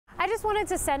just wanted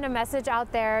to send a message out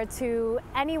there to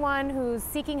anyone who's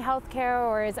seeking healthcare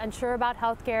or is unsure about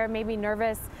healthcare, maybe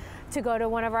nervous to go to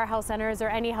one of our health centers or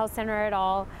any health center at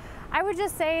all. I would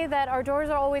just say that our doors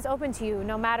are always open to you,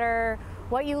 no matter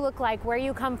what you look like, where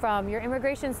you come from, your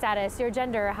immigration status, your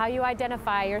gender, how you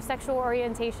identify, your sexual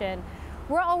orientation.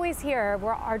 We're always here.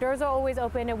 Our doors are always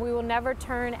open, and we will never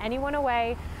turn anyone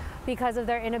away because of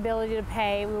their inability to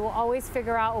pay. We will always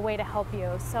figure out a way to help you.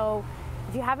 So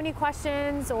if you have any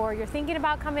questions or you're thinking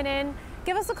about coming in,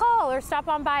 give us a call or stop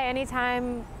on by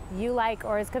anytime you like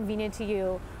or is convenient to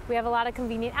you. We have a lot of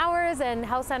convenient hours and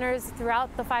health centers throughout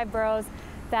the 5 boroughs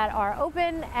that are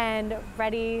open and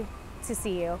ready to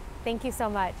see you. Thank you so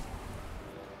much.